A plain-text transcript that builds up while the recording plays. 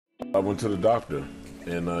I went to the doctor,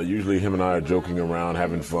 and usually him and I are joking around,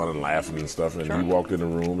 having fun and laughing and stuff, and he walked in the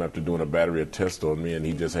room after doing a battery of tests on me, and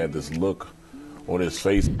he just had this look on his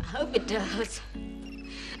face. I hope it does.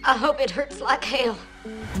 I hope it hurts like hell.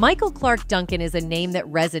 Michael Clarke Duncan is a name that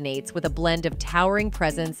resonates with a blend of towering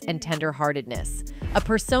presence and tender-heartedness, a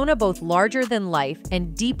persona both larger than life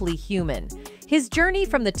and deeply human. His journey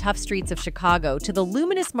from the tough streets of Chicago to the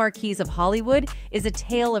luminous marquees of Hollywood is a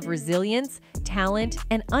tale of resilience, talent,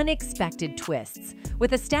 and unexpected twists.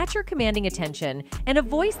 With a stature commanding attention and a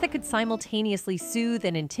voice that could simultaneously soothe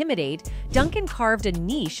and intimidate, Duncan carved a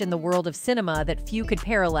niche in the world of cinema that few could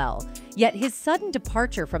parallel. Yet his sudden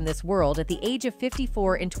departure from this world at the age of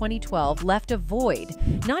 54 in 2012 left a void,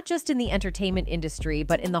 not just in the entertainment industry,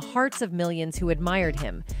 but in the hearts of millions who admired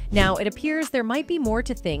him. Now, it appears there might be more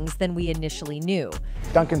to things than we initially knew.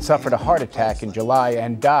 Duncan suffered a heart attack in July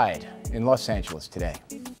and died in Los Angeles today.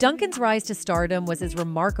 Duncan's rise to stardom was as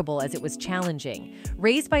remarkable as it was challenging.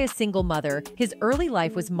 Raised by a single mother, his early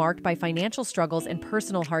life was marked by financial struggles and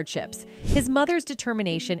personal hardships. His mother's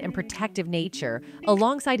determination and protective nature,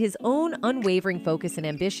 alongside his own unwavering focus and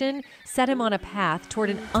ambition, set him on a path toward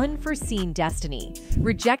an unforeseen destiny.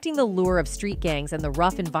 Rejecting the lure of street gangs and the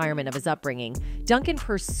rough environment of his upbringing, Duncan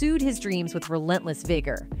pursued his dreams with relentless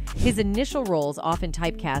vigor. His initial roles, often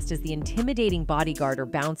typecast as the intimidating bodyguard or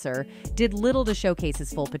bouncer, did little to showcase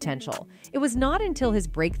his full potential. It was not until his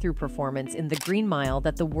breakthrough performance in The Green Mile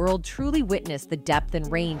that the world truly witnessed the depth and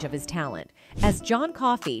range of his talent. As John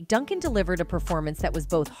Coffey, Duncan delivered a performance that was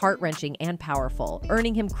both heart-wrenching and powerful,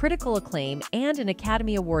 earning him critical acclaim and an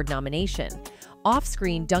Academy Award nomination.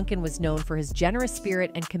 Off-screen, Duncan was known for his generous spirit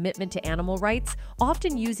and commitment to animal rights,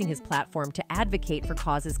 often using his platform to advocate for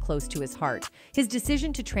causes close to his heart. His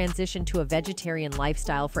decision to transition to a vegetarian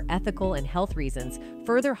lifestyle for ethical and health reasons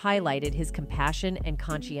further highlighted his compassion and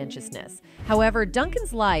conscientiousness. However,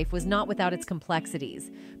 Duncan's life was not without its complexities,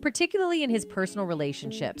 particularly in his personal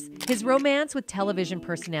relationships. His romance with television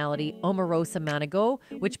personality Omarosa Manigault,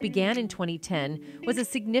 which began in 2010, was a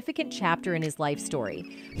significant chapter in his life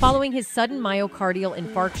story. Following his sudden myocardial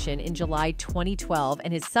infarction in July 2012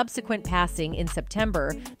 and his subsequent passing in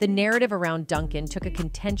September, the narrative around Duncan took a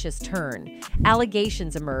contentious turn.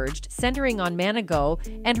 Allegations emerged, centering on Manigault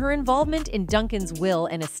and her involvement in Duncan's will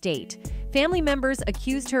and estate. Family members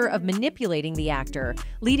accused her of manipulating the actor,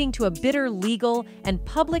 leading to a bitter legal and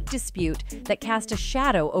public dispute that cast a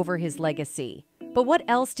shadow over his legacy. But what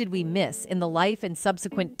else did we miss in the life and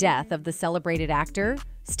subsequent death of the celebrated actor?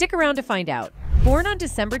 Stick around to find out. Born on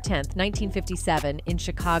December 10, 1957, in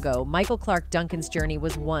Chicago, Michael Clarke Duncan's journey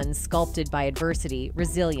was one sculpted by adversity,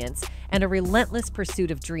 resilience, and a relentless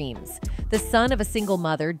pursuit of dreams. The son of a single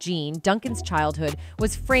mother, Jean, Duncan's childhood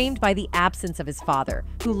was framed by the absence of his father,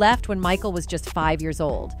 who left when Michael was just 5 years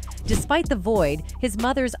old. Despite the void, his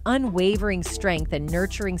mother's unwavering strength and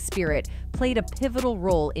nurturing spirit played a pivotal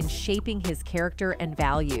role in shaping his character and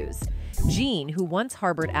values. Jean, who once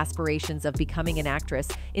harbored aspirations of becoming an actress,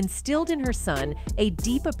 instilled in her son a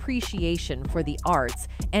deep appreciation for the arts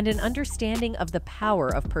and an understanding of the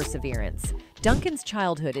power of perseverance. Duncan's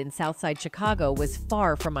childhood in Southside Chicago was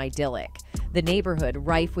far from idyllic. The neighborhood,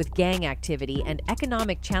 rife with gang activity and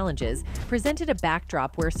economic challenges, presented a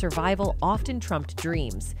backdrop where survival often trumped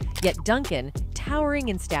dreams. Yet Duncan, towering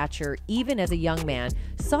in stature even as a young man,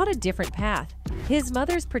 sought a different path. His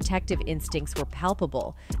mother's protective instincts were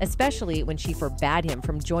palpable, especially when she forbade him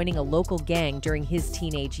from joining a local gang during his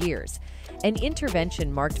teenage years. An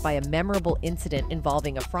intervention marked by a memorable incident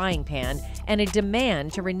involving a frying pan and a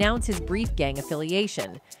demand to renounce his brief gang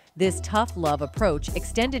affiliation. This tough love approach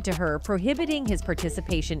extended to her, prohibiting his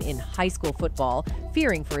participation in high school football,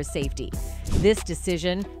 fearing for his safety. This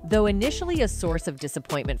decision, though initially a source of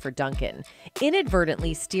disappointment for Duncan,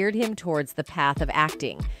 inadvertently steered him towards the path of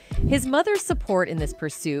acting. His mother's support in this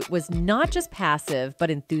pursuit was not just passive,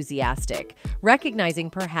 but enthusiastic, recognizing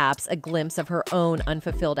perhaps a glimpse of her own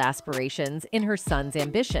unfulfilled aspirations in her son's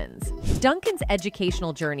ambitions. Duncan's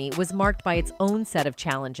educational journey was marked by its own set of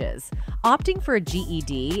challenges. Opting for a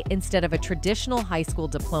GED instead of a traditional high school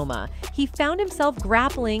diploma, he found himself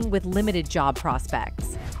grappling with limited job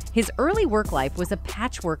prospects. His early work life was a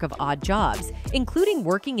patchwork of odd jobs, including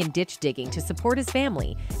working in ditch digging to support his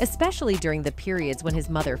family, especially during the periods when his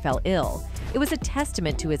mother fell ill. It was a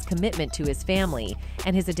testament to his commitment to his family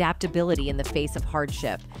and his adaptability in the face of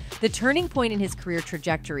hardship. The turning point in his career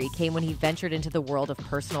trajectory came when he ventured into the world of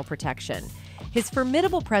personal protection. His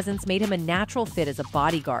formidable presence made him a natural fit as a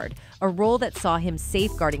bodyguard, a role that saw him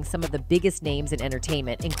safeguarding some of the biggest names in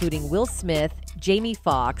entertainment, including Will Smith, Jamie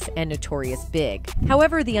Foxx, and Notorious Big.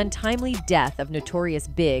 However, the untimely death of Notorious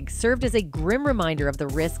Big served as a grim reminder of the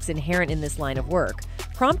risks inherent in this line of work,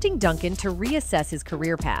 prompting Duncan to reassess his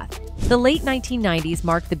career path. The late 1990s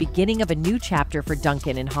marked the beginning of a new chapter for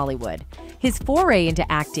Duncan in Hollywood. His foray into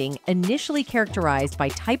acting, initially characterized by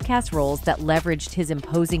typecast roles that leveraged his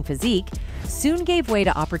imposing physique, soon gave way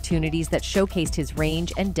to opportunities that showcased his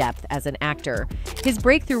range and depth as an actor. His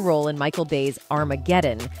breakthrough role in Michael Bay's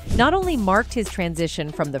Armageddon not only marked his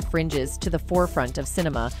transition from the fringes to the forefront of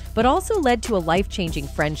cinema, but also led to a life-changing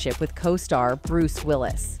friendship with co-star Bruce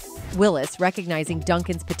Willis. Willis, recognizing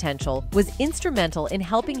Duncan's potential, was instrumental in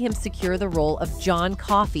helping him secure the role of John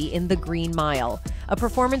Coffey in The Green Mile, a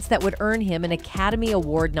performance that would earn him an Academy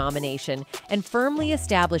Award nomination and firmly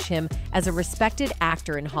establish him as a respected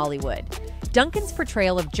actor in Hollywood. Duncan's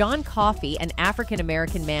portrayal of John Coffey, an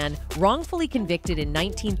African-American man wrongfully convicted in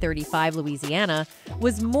 1935 Louisiana,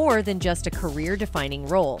 was more than just a career-defining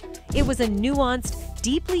role. It was a nuanced,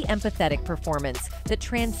 deeply empathetic performance that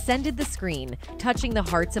transcended the screen, touching the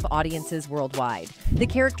hearts of audiences worldwide. The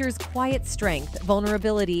character's quiet strength,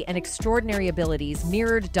 vulnerability, and extraordinary abilities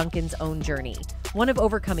mirrored Duncan's own journey, one of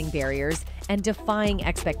overcoming barriers and defying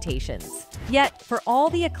expectations. Yet, for all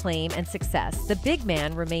the acclaim and success, the big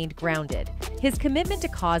man remained grounded. His commitment to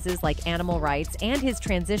causes like animal rights and his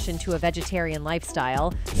transition to a vegetarian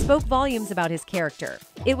lifestyle spoke volumes about his character.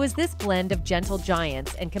 It was this blend of gentle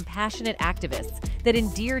giants and compassionate activists that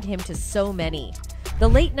endeared him to so many. The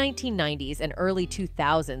late 1990s and early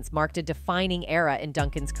 2000s marked a defining era in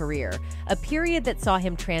Duncan's career, a period that saw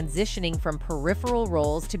him transitioning from peripheral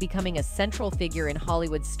roles to becoming a central figure in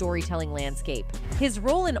Hollywood's storytelling landscape. His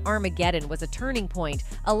role in Armageddon was a turning point,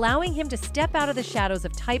 allowing him to step out of the shadows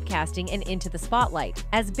of typecasting and into the spotlight.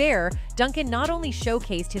 As Bear, Duncan not only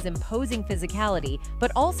showcased his imposing physicality,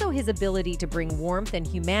 but also his ability to bring warmth and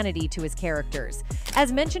humanity to his characters.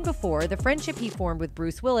 As mentioned before, the friendship he formed with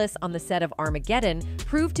Bruce Willis on the set of Armageddon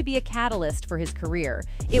proved to be a catalyst for his career.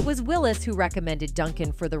 It was Willis who recommended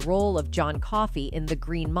Duncan for the role of John Coffey in The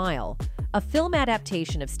Green Mile, a film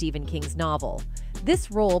adaptation of Stephen King's novel.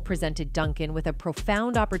 This role presented Duncan with a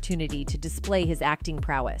profound opportunity to display his acting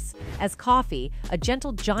prowess. As Coffey, a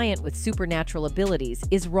gentle giant with supernatural abilities,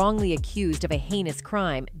 is wrongly accused of a heinous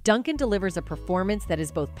crime, Duncan delivers a performance that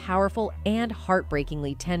is both powerful and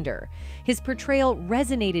heartbreakingly tender. His portrayal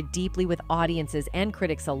resonated deeply with audiences and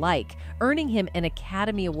critics alike, earning him an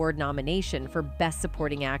Academy Award nomination for Best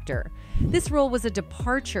Supporting Actor. This role was a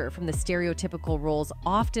departure from the stereotypical roles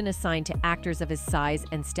often assigned to actors of his size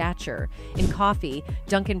and stature. In Coffey,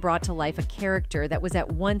 Duncan brought to life a character that was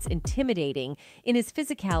at once intimidating in his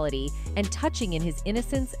physicality and touching in his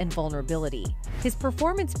innocence and vulnerability. His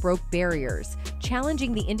performance broke barriers,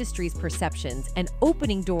 challenging the industry's perceptions and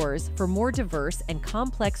opening doors for more diverse and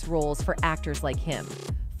complex roles for actors like him.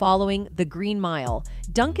 Following The Green Mile,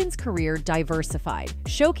 Duncan's career diversified,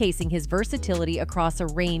 showcasing his versatility across a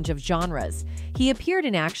range of genres. He appeared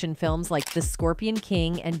in action films like The Scorpion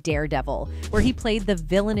King and Daredevil, where he played the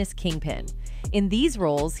villainous Kingpin. In these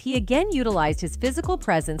roles, he again utilized his physical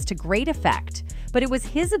presence to great effect, but it was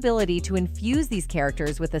his ability to infuse these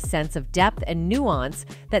characters with a sense of depth and nuance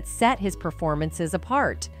that set his performances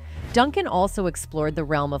apart. Duncan also explored the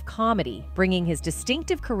realm of comedy, bringing his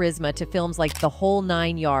distinctive charisma to films like The Whole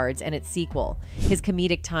 9 Yards and its sequel. His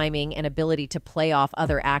comedic timing and ability to play off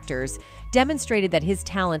other actors demonstrated that his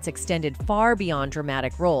talents extended far beyond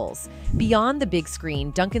dramatic roles. Beyond the big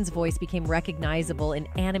screen, Duncan's voice became recognizable in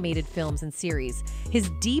animated films and series. His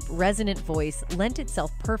deep, resonant voice lent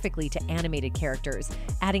itself perfectly to animated characters,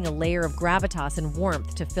 adding a layer of gravitas and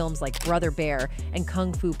warmth to films like Brother Bear and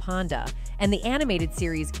Kung Fu Panda, and the animated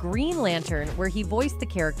series Green Lantern, where he voiced the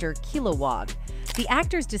character Kilowog. The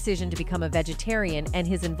actor's decision to become a vegetarian and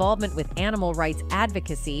his involvement with animal rights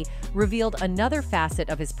advocacy revealed another facet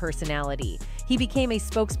of his personality. He became a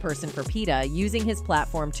spokesperson for PETA, using his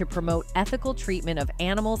platform to promote ethical treatment of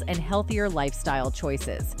animals and healthier lifestyle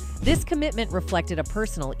choices. This commitment reflected a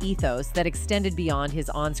personal ethos that extended beyond his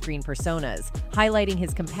on-screen personas, highlighting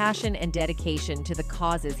his compassion and dedication to the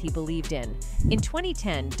causes he believed in. In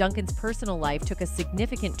 2010, Duncan's personal life took a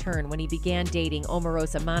significant turn when he began dating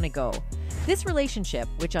Omarosa Manigault. This relationship,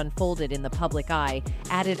 which unfolded in the public eye,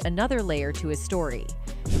 added another layer to his story.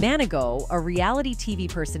 Manigault, a reality TV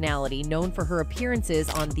personality known for her appearances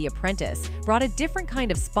on The Apprentice, brought a different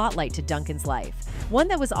kind of spotlight to Duncan's life, one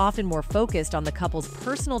that was often more focused on the couple's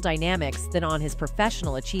personal dynamics than on his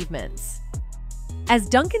professional achievements. As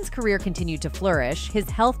Duncan's career continued to flourish, his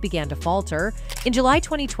health began to falter. In July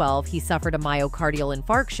 2012, he suffered a myocardial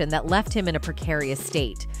infarction that left him in a precarious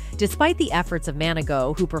state. Despite the efforts of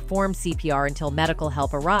Manigault, who performed CPR until medical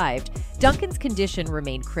help arrived, Duncan's condition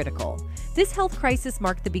remained critical. This health crisis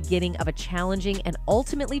marked the beginning of a challenging and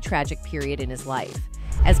ultimately tragic period in his life.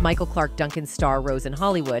 As Michael Clarke Duncan's star rose in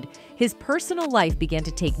Hollywood, his personal life began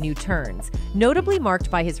to take new turns, notably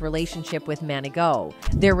marked by his relationship with Manigault.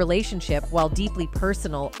 Their relationship, while deeply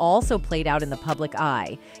personal, also played out in the public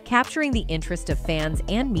eye, capturing the interest of fans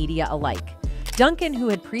and media alike. Duncan, who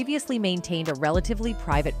had previously maintained a relatively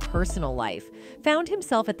private personal life, found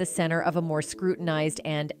himself at the center of a more scrutinized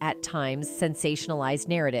and, at times, sensationalized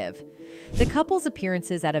narrative. The couple's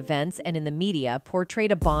appearances at events and in the media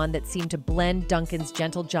portrayed a bond that seemed to blend Duncan's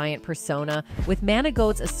gentle giant persona with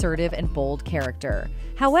Manigault's assertive and bold character.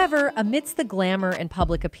 However, amidst the glamour and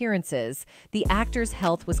public appearances, the actor's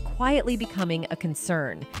health was quietly becoming a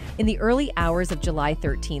concern. In the early hours of July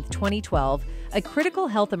 13, 2012, a critical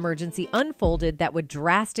health emergency unfolded that would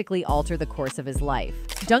drastically alter the course of his life.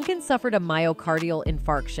 Duncan suffered a myocardial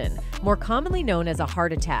infarction, more commonly known as a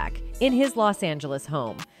heart attack, in his Los Angeles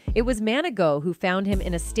home. It was Manigault who found him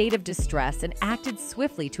in a state of distress and acted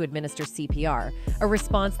swiftly to administer CPR, a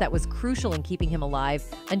response that was crucial in keeping him alive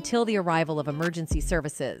until the arrival of emergency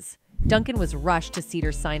services. Duncan was rushed to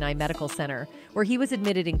Cedars-Sinai Medical Center, where he was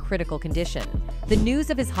admitted in critical condition. The news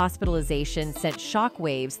of his hospitalization sent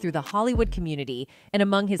shockwaves through the Hollywood community and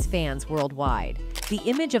among his fans worldwide. The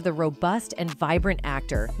image of the robust and vibrant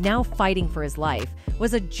actor, now fighting for his life,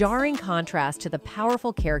 was a jarring contrast to the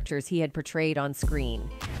powerful characters he had portrayed on screen.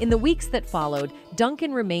 In the weeks that followed,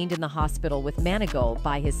 Duncan remained in the hospital with Manigault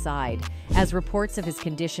by his side. As reports of his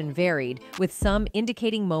condition varied, with some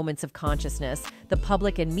indicating moments of consciousness, the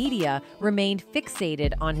public and media remained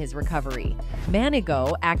fixated on his recovery.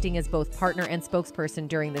 Manigault, acting as both partner and spokesperson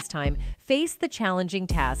during this time, faced the challenging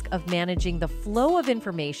task of managing the flow of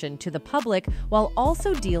information to the public while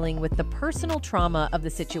also dealing with the personal trauma of the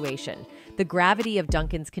situation. The gravity of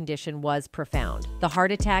Duncan's condition was profound. The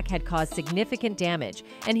heart attack had caused significant damage,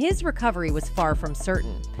 and his recovery was far from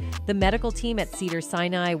certain. The medical team at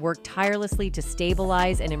Cedars-Sinai worked tirelessly to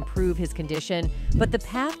stabilize and improve his condition, but the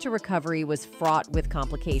path to recovery was fraught with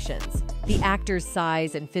complications. The actor's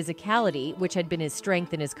size and physicality, which had been his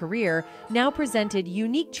strength in his career, now presented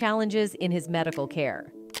unique challenges in his medical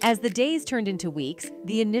care. As the days turned into weeks,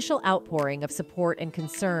 the initial outpouring of support and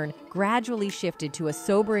concern gradually shifted to a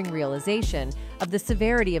sobering realization of the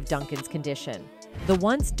severity of Duncan's condition. The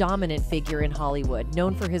once dominant figure in Hollywood,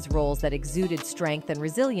 known for his roles that exuded strength and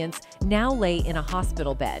resilience, now lay in a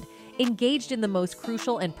hospital bed, engaged in the most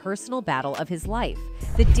crucial and personal battle of his life.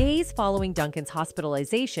 The days following Duncan's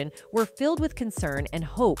hospitalization were filled with concern and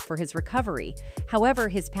hope for his recovery. However,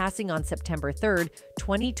 his passing on September 3,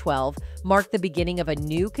 2012, marked the beginning of a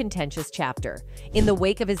new contentious chapter. In the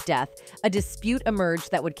wake of his death, a dispute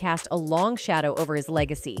emerged that would cast a long shadow over his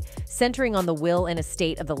legacy, centering on the will and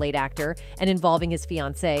estate of the late actor and involving his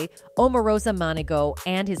fiancée, Omarosa Manigault,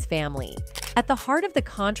 and his family. At the heart of the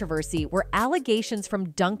controversy were allegations from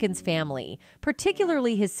Duncan's family,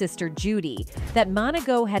 particularly his sister Judy, that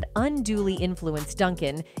Manigault had unduly influenced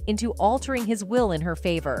Duncan into altering his will in her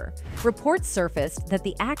favor. Reports surfaced that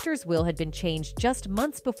the actor's will had been changed just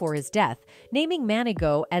months before his death, naming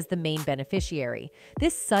Manigault as the main beneficiary.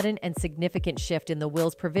 This sudden and significant shift in the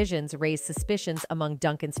will's provisions raised suspicions among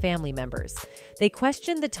Duncan's family members. They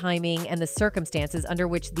questioned the timing and the circumstances under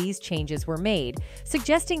which these changes were made,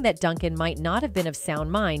 suggesting that Duncan might not have been of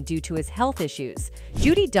sound mind due to his health issues.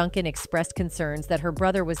 Judy Duncan expressed concerns that her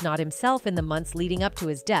brother was not himself in the months leading up to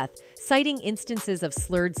his death, citing instances of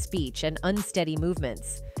slurred speech and unsteady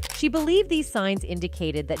movements. She believed these signs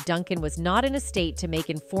indicated that Duncan was not in a state to make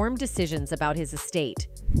informed decisions about his estate.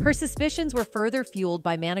 Her suspicions were further fueled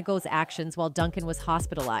by Manigault's actions while Duncan was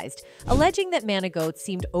hospitalized, alleging that Manigault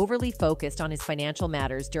seemed overly focused on his financial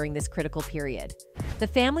matters during this critical period. The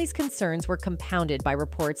family's concerns were compounded by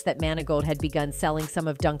reports that Manigault had begun selling some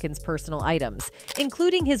of Duncan's personal items,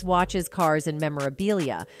 including his watches, cars, and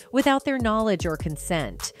memorabilia, without their knowledge or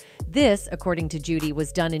consent. This, according to Judy,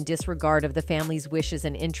 was done in disregard of the family's wishes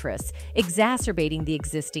and interests, exacerbating the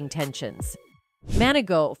existing tensions.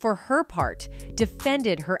 Manigault, for her part,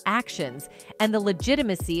 defended her actions and the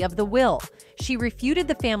legitimacy of the will. She refuted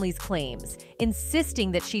the family's claims,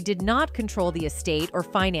 insisting that she did not control the estate or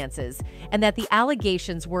finances and that the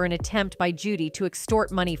allegations were an attempt by Judy to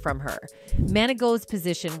extort money from her. Manigault's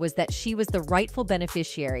position was that she was the rightful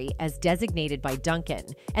beneficiary as designated by Duncan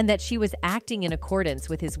and that she was acting in accordance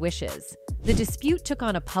with his wishes. The dispute took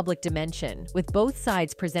on a public dimension, with both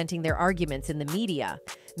sides presenting their arguments in the media.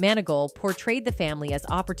 Manigault portrayed the family as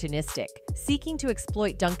opportunistic, seeking to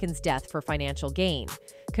exploit Duncan's death for financial gain.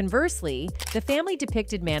 Conversely, the family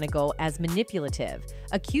depicted Manigault as manipulative,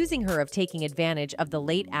 accusing her of taking advantage of the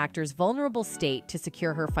late actor's vulnerable state to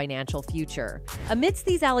secure her financial future. Amidst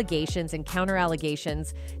these allegations and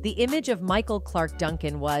counter-allegations, the image of Michael Clark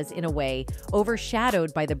Duncan was, in a way,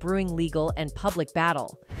 overshadowed by the brewing legal and public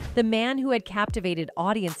battle. The man who had captivated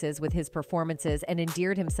audiences with his performances and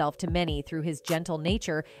endeared himself to many through his gentle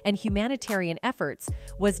nature and humanitarian efforts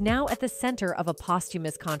was now at the center of a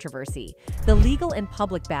posthumous controversy. The legal and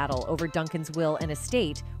public battle over Duncan's will and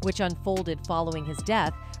estate, which unfolded following his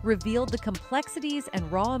death, revealed the complexities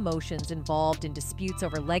and raw emotions involved in disputes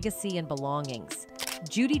over legacy and belongings.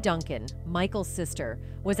 Judy Duncan, Michael's sister,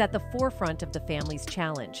 was at the forefront of the family's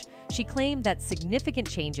challenge. She claimed that significant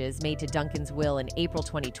changes made to Duncan's will in April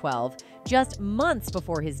 2012, just months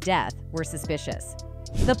before his death, were suspicious.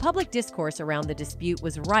 The public discourse around the dispute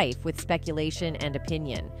was rife with speculation and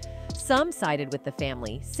opinion. Some sided with the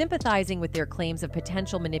family, sympathizing with their claims of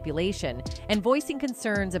potential manipulation and voicing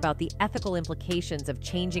concerns about the ethical implications of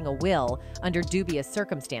changing a will under dubious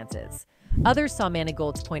circumstances. Others saw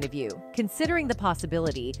Manigault's point of view, considering the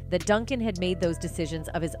possibility that Duncan had made those decisions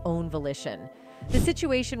of his own volition. The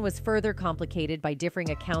situation was further complicated by differing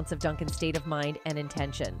accounts of Duncan's state of mind and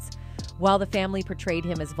intentions. While the family portrayed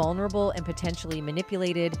him as vulnerable and potentially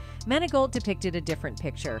manipulated, Manigault depicted a different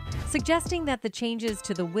picture, suggesting that the changes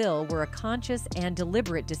to the will were a conscious and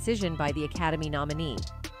deliberate decision by the Academy nominee.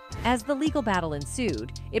 As the legal battle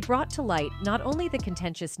ensued, it brought to light not only the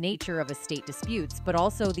contentious nature of estate disputes, but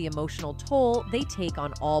also the emotional toll they take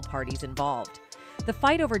on all parties involved. The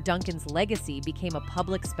fight over Duncan's legacy became a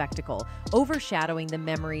public spectacle, overshadowing the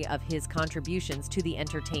memory of his contributions to the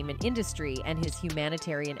entertainment industry and his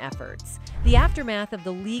humanitarian efforts. The aftermath of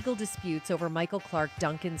the legal disputes over Michael Clark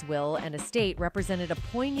Duncan's will and estate represented a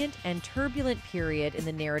poignant and turbulent period in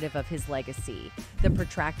the narrative of his legacy. The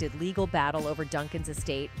protracted legal battle over Duncan's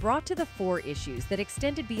estate brought to the fore issues that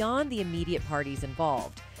extended beyond the immediate parties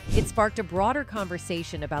involved. It sparked a broader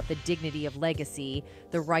conversation about the dignity of legacy,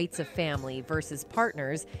 the rights of family versus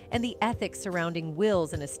partners, and the ethics surrounding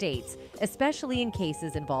wills and estates, especially in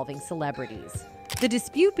cases involving celebrities. The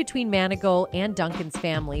dispute between Manigault and Duncan's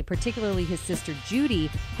family, particularly his sister Judy,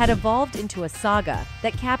 had evolved into a saga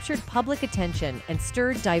that captured public attention and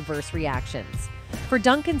stirred diverse reactions. For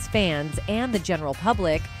Duncan's fans and the general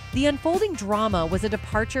public, the unfolding drama was a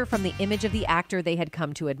departure from the image of the actor they had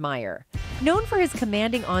come to admire. Known for his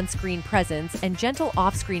commanding on-screen presence and gentle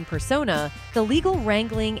off-screen persona, the legal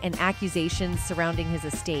wrangling and accusations surrounding his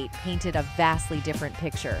estate painted a vastly different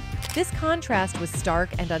picture. This contrast was stark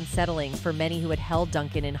and unsettling for many who had held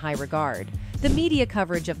Duncan in high regard. The media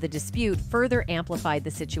coverage of the dispute further amplified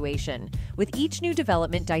the situation, with each new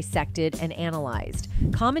development dissected and analyzed.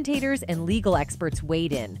 Commentators and legal experts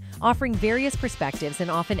weighed in, offering various perspectives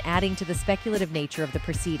and often adding to the speculative nature of the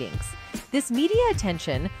proceedings. This media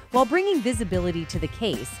attention, while bringing visibility to the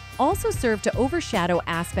case, also served to overshadow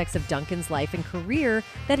aspects of Duncan's life and career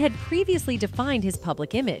that had previously defined his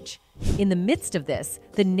public image. In the midst of this,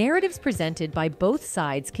 the narratives presented by both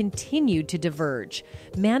sides continued to diverge.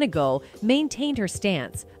 Manigault maintained her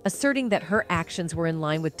stance, asserting that her actions were in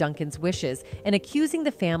line with Duncan's wishes and accusing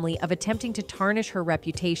the family of attempting to tarnish her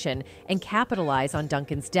reputation and capitalize on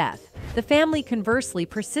Duncan's death. The family, conversely,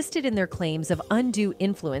 persisted in their claims of undue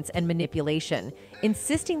influence and manipulation,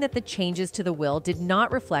 insisting that the changes to the will did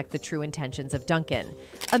not reflect the true intentions of Duncan.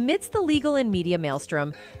 Amidst the legal and media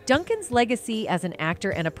maelstrom, Duncan's legacy as an actor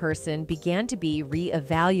and a person began to be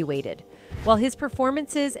re-evaluated. While his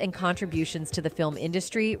performances and contributions to the film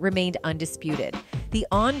industry remained undisputed, the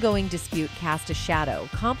ongoing dispute cast a shadow,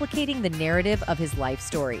 complicating the narrative of his life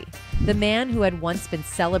story. The man who had once been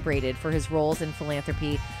celebrated for his roles in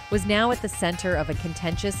philanthropy was now at the center of a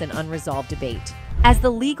contentious and unresolved debate. As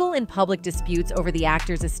the legal and public disputes over the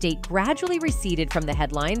actor's estate gradually receded from the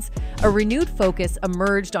headlines, a renewed focus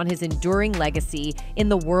emerged on his enduring legacy in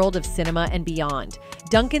the world of cinema and beyond.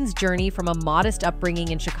 Duncan's journey from a modest upbringing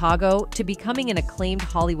in Chicago to becoming an acclaimed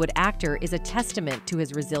Hollywood actor is a testament to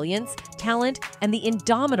his resilience, talent, and the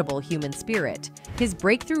indomitable human spirit. His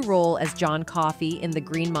breakthrough role as John Coffey in The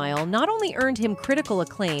Green Mile not only earned him critical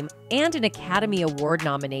acclaim and an Academy Award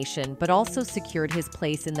nomination, but also secured his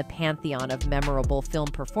place in the pantheon of memorable film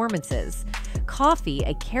performances. Coffey,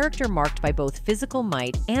 a character marked by both physical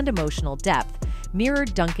might and emotional depth,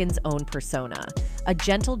 mirrored Duncan's own persona, a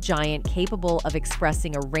gentle giant capable of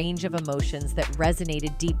expressing a range of emotions that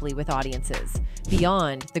resonated deeply with audiences.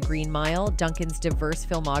 Beyond The Green Mile, Duncan's diverse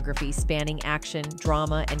filmography spanning action,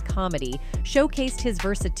 drama, and comedy showcased his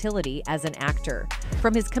versatility as an actor.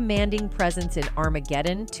 From his commanding presence in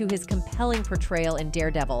Armageddon to his compelling portrayal in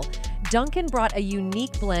Daredevil, Duncan brought a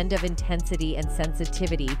unique blend of intensity and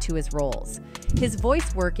sensitivity to his roles. His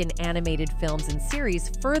voice work in animated films and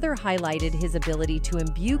series further highlighted his ability to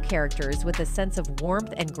imbue characters with a sense of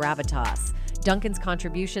warmth and gravitas. Duncan's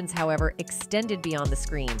contributions, however, extended beyond the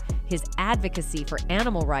screen. His advocacy for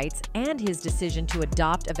animal rights and his decision to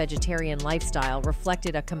adopt a vegetarian lifestyle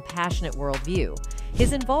reflected a compassionate worldview.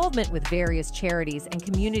 His involvement with various charities and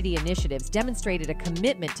community initiatives demonstrated a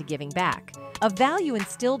commitment to giving back, a value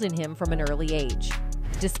instilled in him from an early age.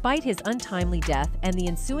 Despite his untimely death and the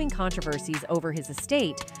ensuing controversies over his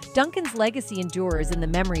estate, Duncan's legacy endures in the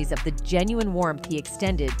memories of the genuine warmth he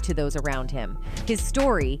extended to those around him. His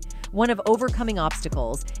story, one of overcoming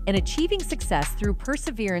obstacles and achieving success through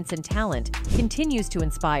perseverance and talent, continues to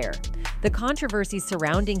inspire. The controversies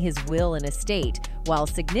surrounding his will and estate, while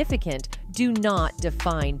significant, do not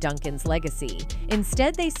define Duncan's legacy.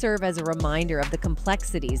 Instead, they serve as a reminder of the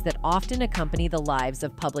complexities that often accompany the lives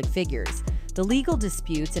of public figures. The legal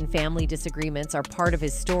disputes and family disagreements are part of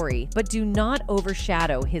his story, but do not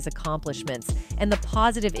overshadow his accomplishments and the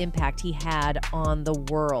positive impact he had on the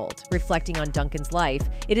world. Reflecting on Duncan's life,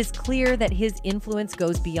 it is clear that his influence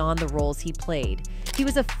goes beyond the roles he played. He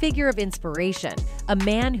was a figure of inspiration, a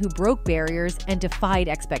man who broke barriers and defied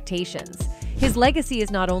expectations. His legacy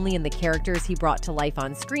is not only in the characters he brought to life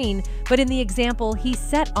on screen, but in the example he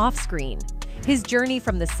set off-screen. His journey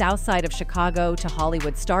from the South Side of Chicago to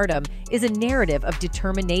Hollywood stardom is a narrative of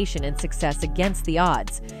determination and success against the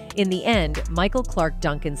odds. In the end, Michael Clarke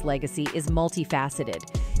Duncan's legacy is multifaceted.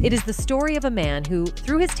 It is the story of a man who,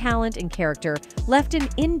 through his talent and character, left an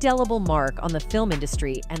indelible mark on the film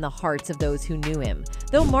industry and the hearts of those who knew him.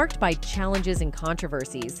 Though marked by challenges and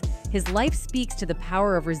controversies, his life speaks to the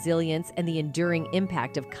power of resilience and the enduring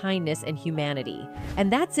impact of kindness and humanity.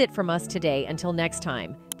 And that's it from us today. Until next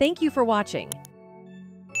time, thank you for watching.